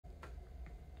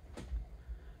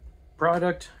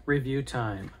product review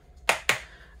time.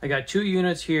 I got 2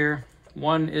 units here.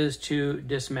 One is to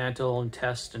dismantle and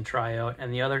test and try out,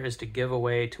 and the other is to give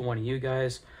away to one of you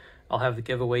guys. I'll have the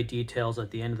giveaway details at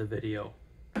the end of the video.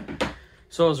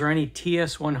 So is there any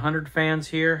TS100 fans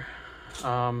here?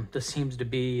 This seems to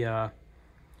be a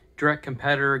direct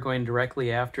competitor going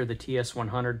directly after the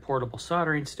TS100 portable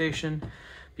soldering station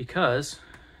because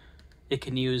it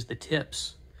can use the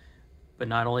tips. But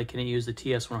not only can it use the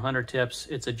TS100 tips,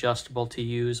 it's adjustable to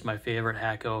use my favorite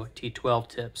Hakko T12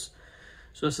 tips.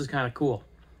 So this is kind of cool.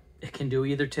 It can do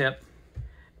either tip,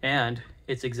 and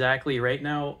it's exactly, right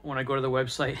now when I go to the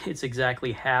website, it's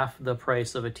exactly half the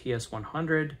price of a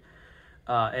TS100.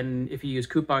 And if you use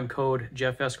coupon code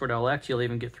JeffEscortLX, you'll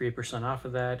even get 3% off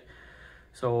of that.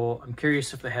 So I'm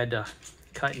curious if they had to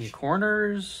cut any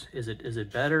corners. Is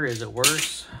it better? Is it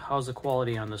worse? How's the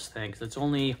quality on this thing? 'Cause it's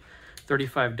only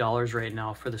 $35 right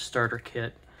now for the starter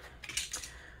kit.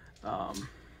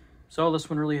 So this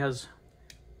one really has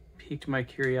piqued my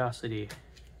curiosity.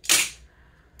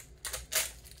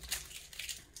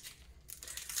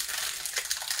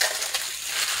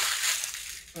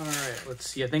 All right, let's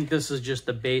see. I think this is just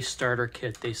the base starter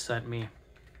kit they sent me.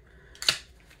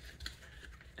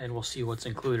 And we'll see what's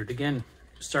included. Again,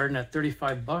 starting at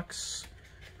 35 bucks.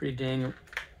 Pretty dang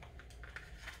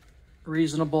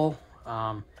reasonable.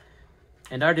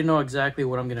 And I already know exactly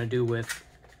what I'm gonna do with,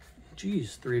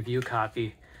 the review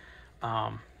copy.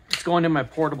 It's going in my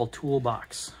portable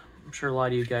toolbox. I'm sure a lot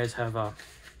of you guys have a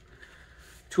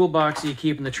toolbox that you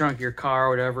keep in the trunk of your car or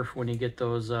whatever when you get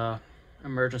those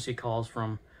emergency calls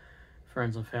from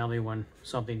friends and family when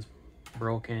something's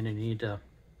broken and you need to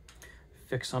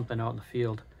fix something out in the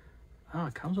field. Oh,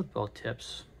 it comes with both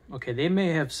tips. Okay, they may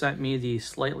have sent me the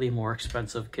slightly more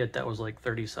expensive kit that was like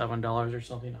 $37 or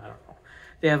something. I don't know.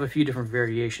 They have a few different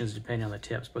variations depending on the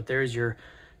tips, but there's your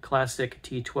classic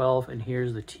T12 and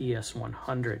here's the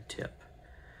TS100 tip.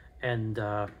 And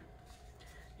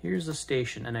here's the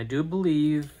station. And I do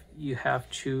believe you have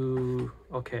to,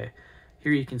 okay,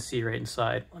 here you can see right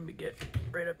inside. Let me get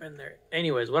right up in there.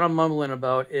 Anyways, what I'm mumbling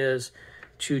about is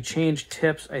to change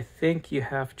tips, I think you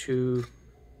have to,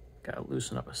 gotta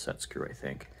loosen up a set screw, I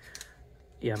think.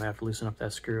 Yeah, I'm gonna have to loosen up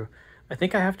that screw. I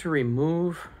think I have to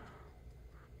remove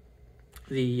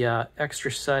the extra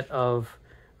set of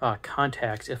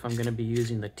contacts if I'm gonna be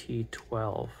using the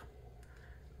T12.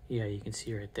 Yeah, you can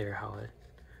see right there how it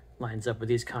lines up, but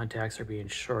these contacts are being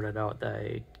shorted out.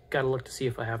 I gotta look to see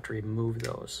if I have to remove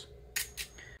those.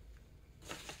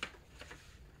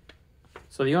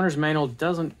 So the owner's manual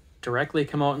doesn't directly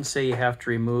come out and say you have to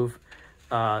remove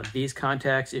these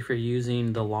contacts if you're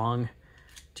using the long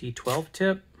T12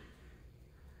 tip,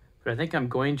 but I think I'm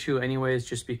going to anyways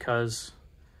just because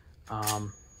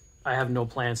I have no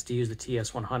plans to use the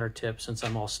TS100 tip since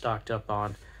I'm all stocked up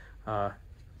on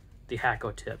the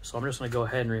Hakko tip. So I'm just going to go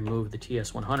ahead and remove the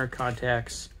TS100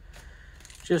 contacts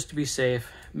just to be safe.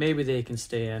 Maybe they can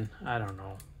stay in, I don't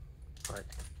know, but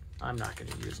I'm not going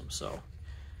to use them. So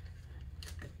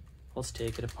let's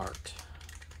take it apart.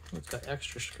 It's got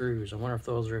extra screws. I wonder if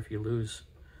those are if you lose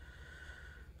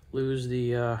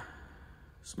the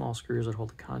small screws that hold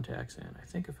the contacts in. I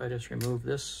think if I just remove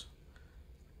this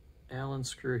Allen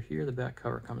screw here, the back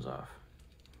cover comes off.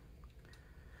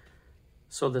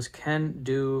 So this can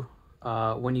do,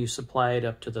 when you supply it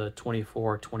up to the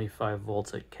 24, 25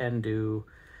 volts, it can do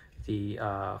the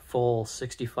full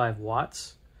 65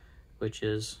 watts, which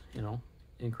is, you know,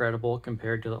 incredible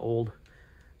compared to the old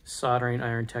soldering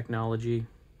iron technology.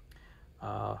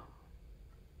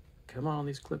 Come on,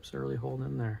 these clips are really holding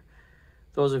in there.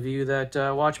 Those of you that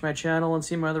watch my channel and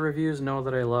see my other reviews know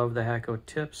that I love the Hakko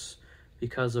tips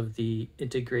because of the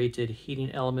integrated heating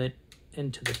element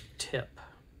into the tip.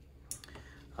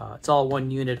 It's all one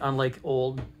unit, unlike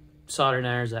old soldering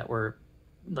irons that were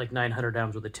like 900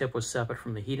 ohms where the tip was separate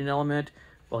from the heating element.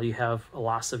 Well, you have a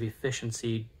loss of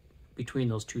efficiency between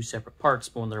those two separate parts,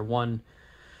 but when they're one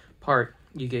part,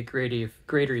 you get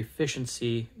greater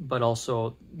efficiency, but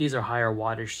also these are higher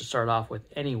wattage to start off with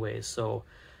anyways, so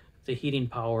the heating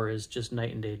power is just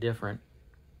night and day different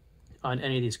on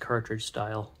any of these cartridge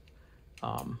style.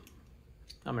 I'm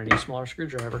gonna need a smaller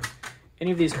screwdriver.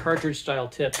 Any of these cartridge style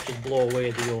tips just blow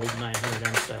away the old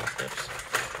 900M style tips.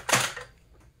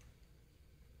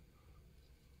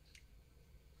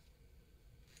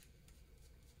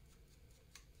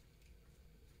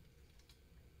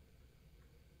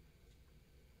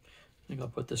 I think I'll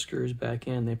put the screws back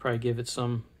in. They probably give it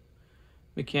some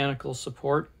mechanical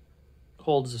support.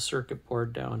 Holds the circuit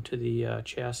board down to the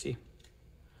chassis.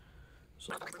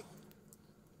 So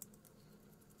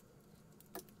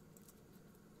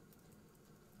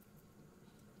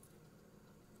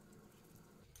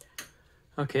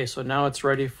Okay, so now it's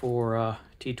ready for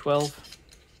T12.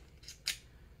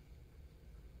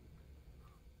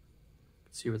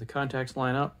 See where the contacts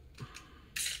line up.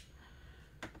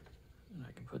 And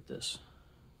I can put this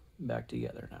back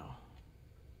together now.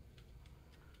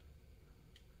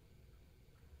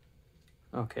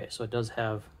 Okay, so it does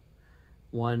have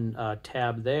one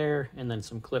tab there and then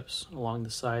some clips along the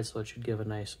side, so it should give a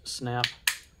nice snap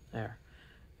there.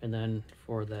 And then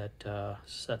for that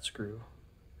set screw,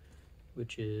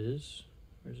 which is,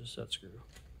 where's the set screw?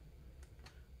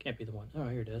 Can't be the one. Oh,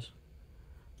 here it is.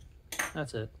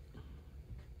 That's it.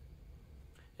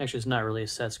 Actually, it's not really a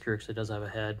set screw because it does have a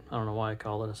head. I don't know why I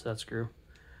call it a set screw.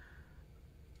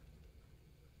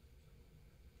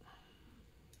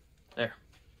 There.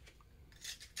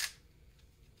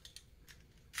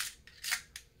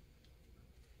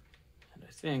 And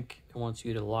I think it wants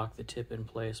you to lock the tip in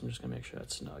place. I'm just gonna make sure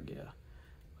that's snug, yeah.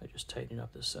 By just tightening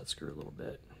up this set screw a little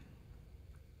bit.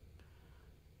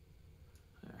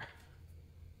 There.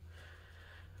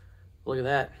 Look at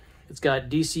that. It's got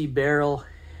DC barrel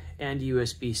and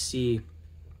USB-C.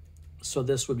 So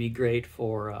this would be great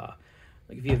for,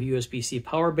 like if you have a USB-C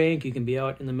power bank, you can be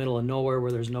out in the middle of nowhere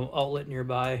where there's no outlet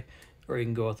nearby, or you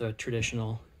can go with a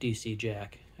traditional DC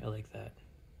jack. I like that.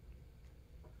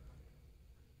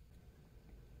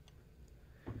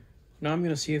 Now I'm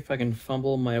gonna see if I can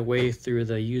fumble my way through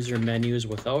the user menus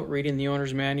without reading the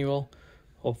owner's manual.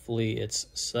 Hopefully it's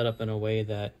set up in a way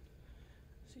that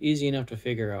it's easy enough to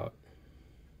figure out.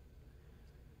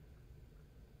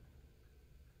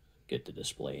 Get the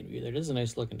display in view there. It is a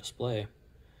nice looking display.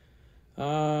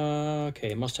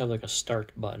 Okay, it must have like a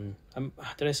start button.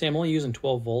 Did I say I'm only using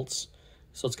 12 volts?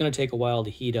 So it's going to take a while to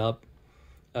heat up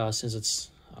since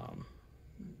it's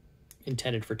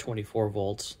intended for 24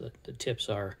 volts. The tips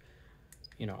are,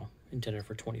 you know, intended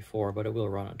for 24, but it will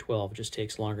run on 12. It just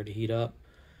takes longer to heat up.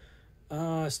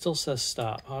 It still says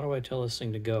stop. How do I tell this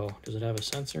thing to go? Does it have a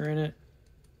sensor in it?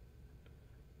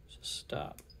 It says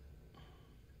stop.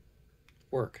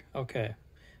 Work. Okay.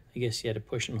 I guess you had to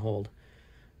push and hold.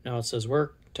 Now it says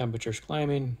work. Temperature's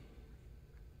climbing.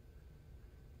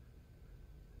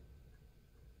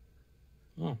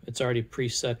 Oh, it's already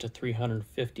preset to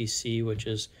 350C, which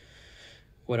is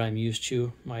what I'm used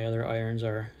to. My other irons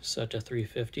are set to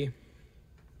 350.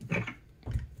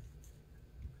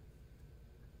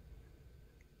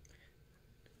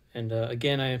 And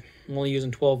again, I'm only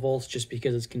using 12 volts just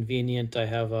because it's convenient. I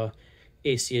have a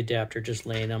AC adapter just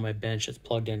laying on my bench. It's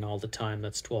plugged in all the time.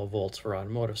 That's 12 volts for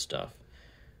automotive stuff.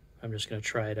 I'm just going to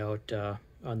try it out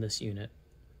on this unit.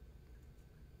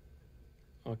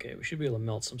 Okay, we should be able to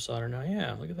melt some solder now.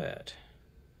 Yeah, look at that.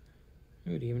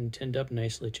 Ooh, it even tinned up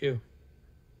nicely too.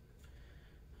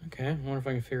 Okay, I wonder if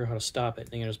I can figure out how to stop it. I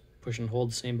think I just push and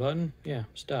hold the same button. Yeah,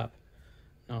 stop.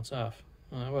 Now it's off.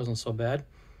 Well, that wasn't so bad.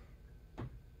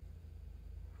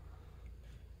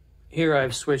 Here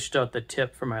I've switched out the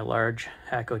tip for my large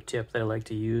Hakko tip that I like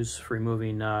to use for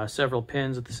removing several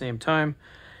pins at the same time.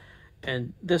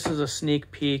 And this is a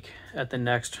sneak peek at the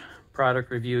next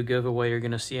product review giveaway you're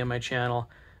going to see on my channel.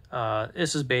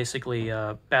 This is basically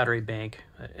a battery bank.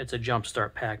 It's a jump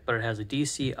start pack, but it has a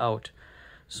DC out.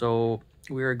 So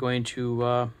we are going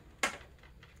to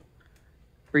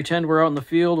pretend we're out in the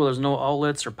field where there's no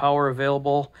outlets or power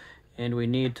available, and we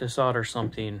need to solder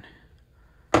something.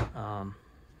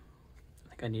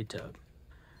 I need to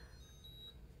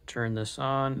turn this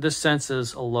on. This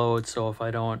senses a load, so if I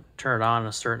don't turn it on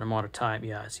a certain amount of time,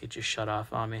 yeah, see, it just shut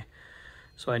off on me.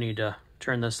 So I need to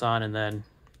turn this on and then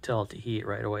tell it to heat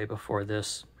right away before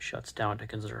this shuts down to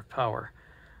conserve power.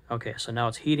 Okay, so now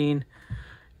it's heating.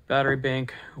 Battery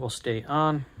bank will stay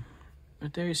on.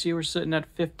 Right there you see we're sitting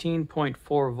at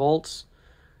 15.4 volts.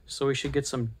 So we should get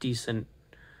some decent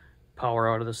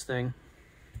power out of this thing.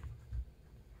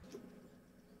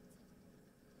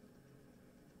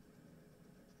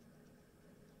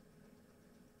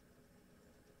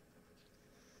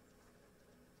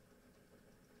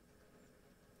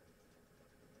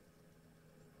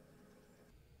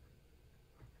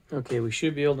 Okay, we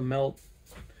should be able to melt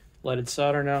leaded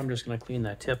solder now. I'm just going to clean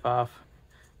that tip off,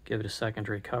 give it a second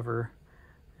to recover,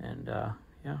 and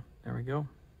yeah, there we go.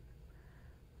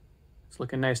 It's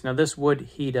looking nice. Now this would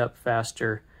heat up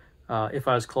faster if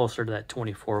I was closer to that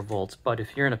 24 volts, but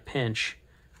if you're in a pinch,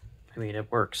 I mean,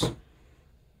 it works.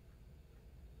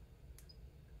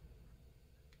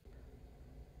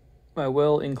 I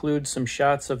will include some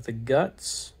shots of the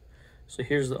guts. So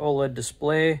here's the OLED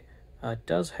display. It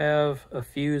does have a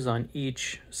fuse on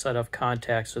each set of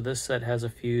contacts. So this set has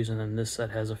a fuse and then this set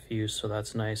has a fuse, so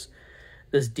that's nice.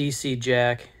 This DC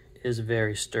jack is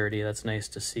very sturdy. That's nice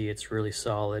to see. It's really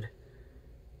solid.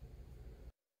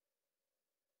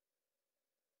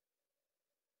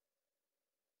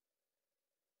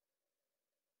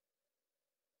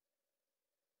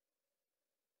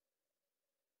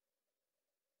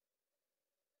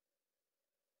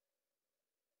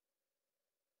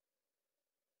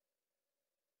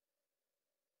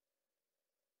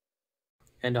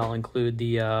 And I'll include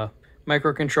the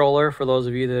microcontroller for those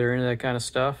of you that are into that kind of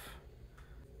stuff.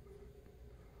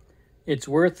 It's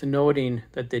worth noting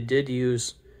that they did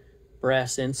use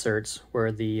brass inserts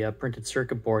where the printed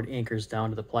circuit board anchors down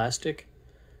to the plastic.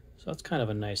 So that's kind of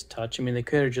a nice touch. I mean, they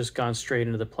could have just gone straight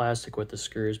into the plastic with the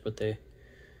screws, but they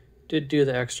did do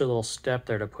the extra little step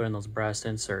there to put in those brass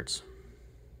inserts.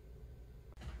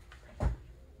 I'm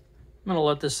going to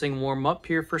let this thing warm up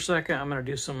here for a second. I'm going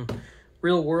to do some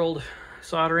real world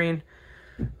soldering.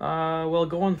 Well,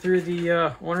 going through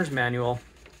the owner's manual,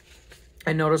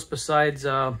 I noticed besides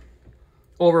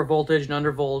over voltage and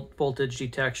under voltage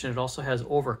detection, it also has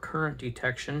over current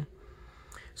detection.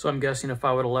 So I'm guessing if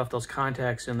I would have left those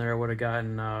contacts in there, I would have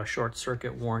gotten a short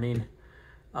circuit warning.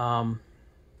 And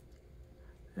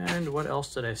what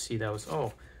else did I see that was,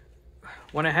 oh,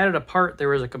 when I had it apart, there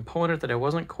was a component that I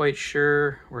wasn't quite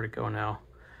sure where to go now.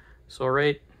 So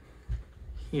right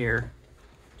here,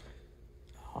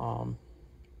 kind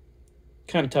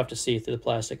of tough to see through the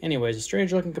plastic. Anyways, a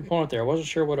strange looking component there. I wasn't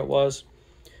sure what it was,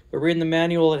 but reading the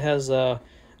manual, it has a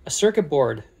circuit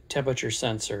board temperature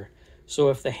sensor. So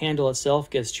if the handle itself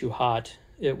gets too hot,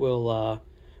 it will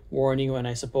warn you, and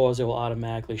I suppose it will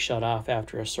automatically shut off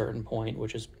after a certain point,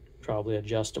 which is probably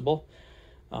adjustable.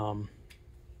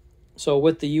 So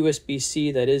with the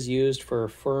USB-C, that is used for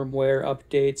firmware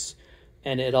updates,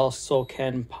 and it also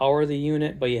can power the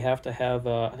unit, but you have to have,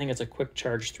 I think it's a quick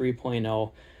charge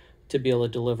 3.0 to be able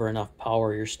to deliver enough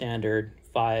power. Your standard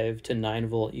 5 to 9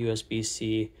 volt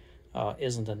USB-C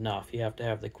isn't enough. You have to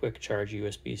have the quick charge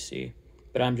USB-C.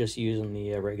 But I'm just using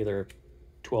the regular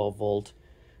 12 volt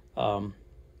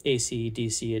AC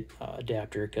DC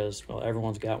adapter because, well,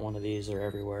 everyone's got one of these. They're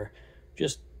everywhere.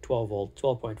 Just 12 volt,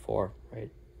 12.4 right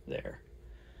there.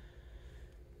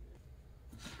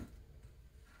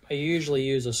 I usually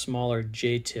use a smaller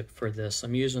J-tip for this.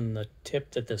 I'm using the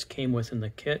tip that this came with in the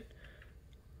kit.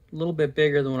 A little bit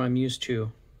bigger than what I'm used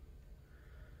to,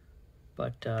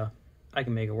 but I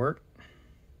can make it work.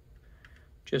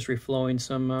 Just reflowing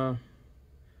some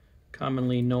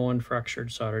commonly known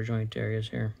fractured solder joint areas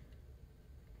here.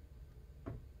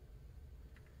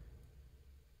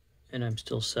 And I'm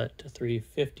still set to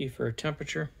 350 for a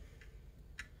temperature.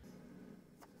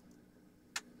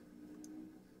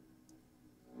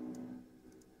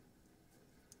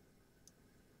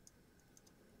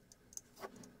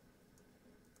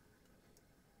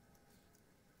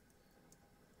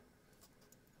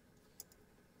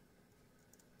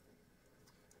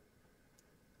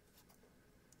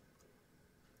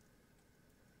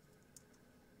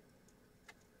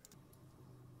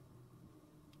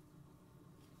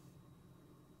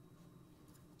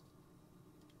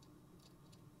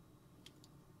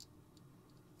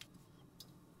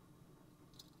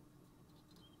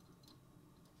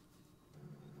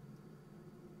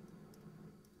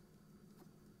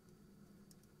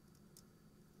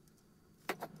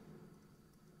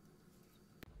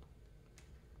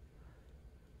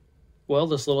 Well,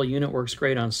 this little unit works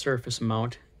great on surface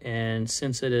mount, and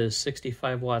since it is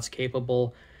 65 watts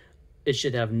capable, it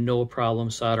should have no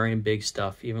problem soldering big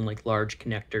stuff, even like large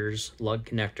connectors, lug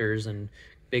connectors, and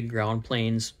big ground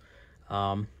planes.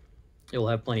 It will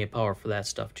have plenty of power for that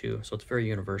stuff too, so it's very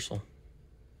universal.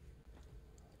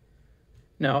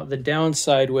 Now, the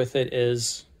downside with it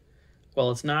is,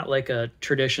 well, it's not like a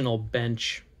traditional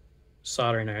bench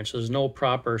soldering iron, so there's no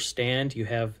proper stand. You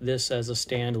have this as a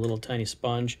stand, a little tiny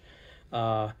sponge.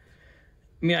 I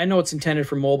mean, I know it's intended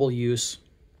for mobile use,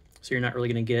 so you're not really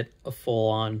going to get a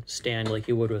full-on stand like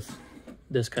you would with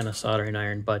this kind of soldering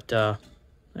iron, but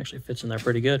actually fits in there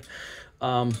pretty good.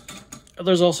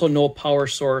 There's also no power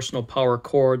source, no power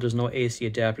cord. There's no AC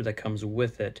adapter that comes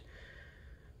with it.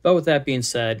 But with that being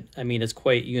said, I mean, it's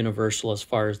quite universal as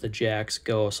far as the jacks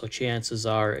go, so chances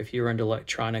are, if you're into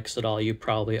electronics at all, you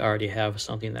probably already have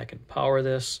something that can power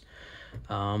this.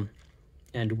 And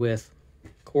with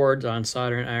cords on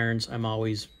soldering irons, I'm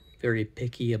always very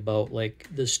picky about like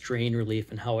the strain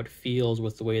relief and how it feels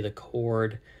with the way the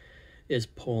cord is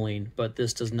pulling, but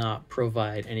this does not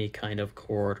provide any kind of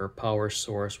cord or power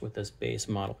source with this base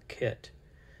model kit.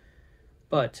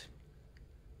 But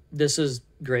this is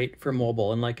great for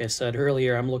mobile, and like I said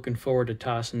earlier, I'm looking forward to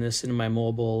tossing this in my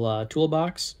mobile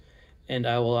toolbox, and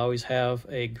I will always have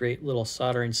a great little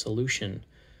soldering solution.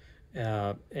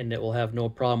 And it will have no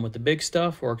problem with the big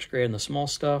stuff, works great on the small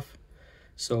stuff.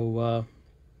 So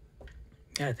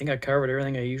yeah, I think I covered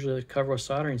everything I usually cover with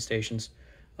soldering stations.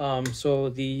 So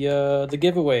the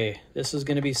giveaway, this is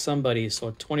going to be somebody.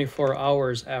 So 24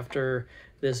 hours after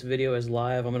this video is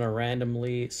live, I'm going to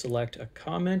randomly select a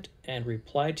comment and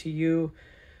reply to you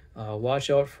Watch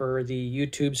out for the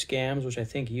YouTube scams, which I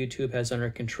think YouTube has under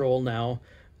control now.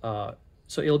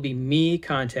 So it'll be me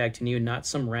contacting you, not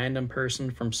some random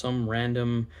person from some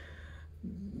random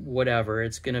whatever.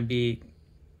 It's going to be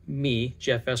me,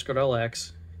 Jeff Escort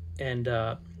LX, and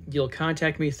you'll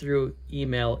contact me through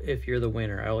email if you're the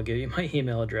winner. I will give you my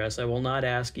email address. I will not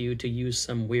ask you to use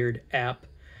some weird app.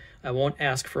 I won't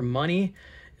ask for money.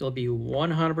 It'll be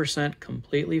 100%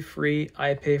 completely free.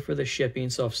 I pay for the shipping.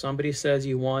 So if somebody says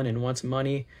you won and wants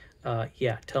money,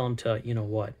 yeah, tell them to, you know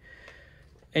what.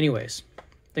 Anyways,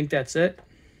 I think that's it.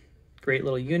 Great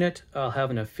little unit. I'll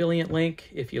have an affiliate link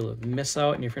if you miss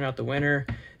out and if you're not the winner.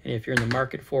 And if you're in the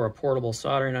market for a portable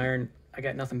soldering iron, I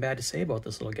got nothing bad to say about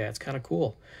this little guy. It's kind of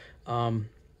cool.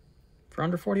 For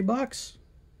under 40 bucks,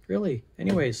 really.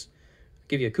 Anyways, I'll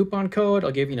give you a coupon code.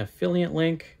 I'll give you an affiliate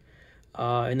link.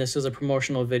 And this is a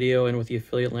promotional video, and with the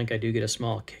affiliate link, I do get a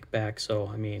small kickback. So,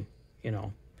 I mean, you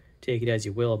know, take it as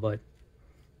you will, but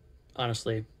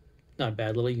honestly, not a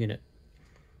bad little unit.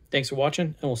 Thanks for watching,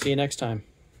 and we'll see you next time.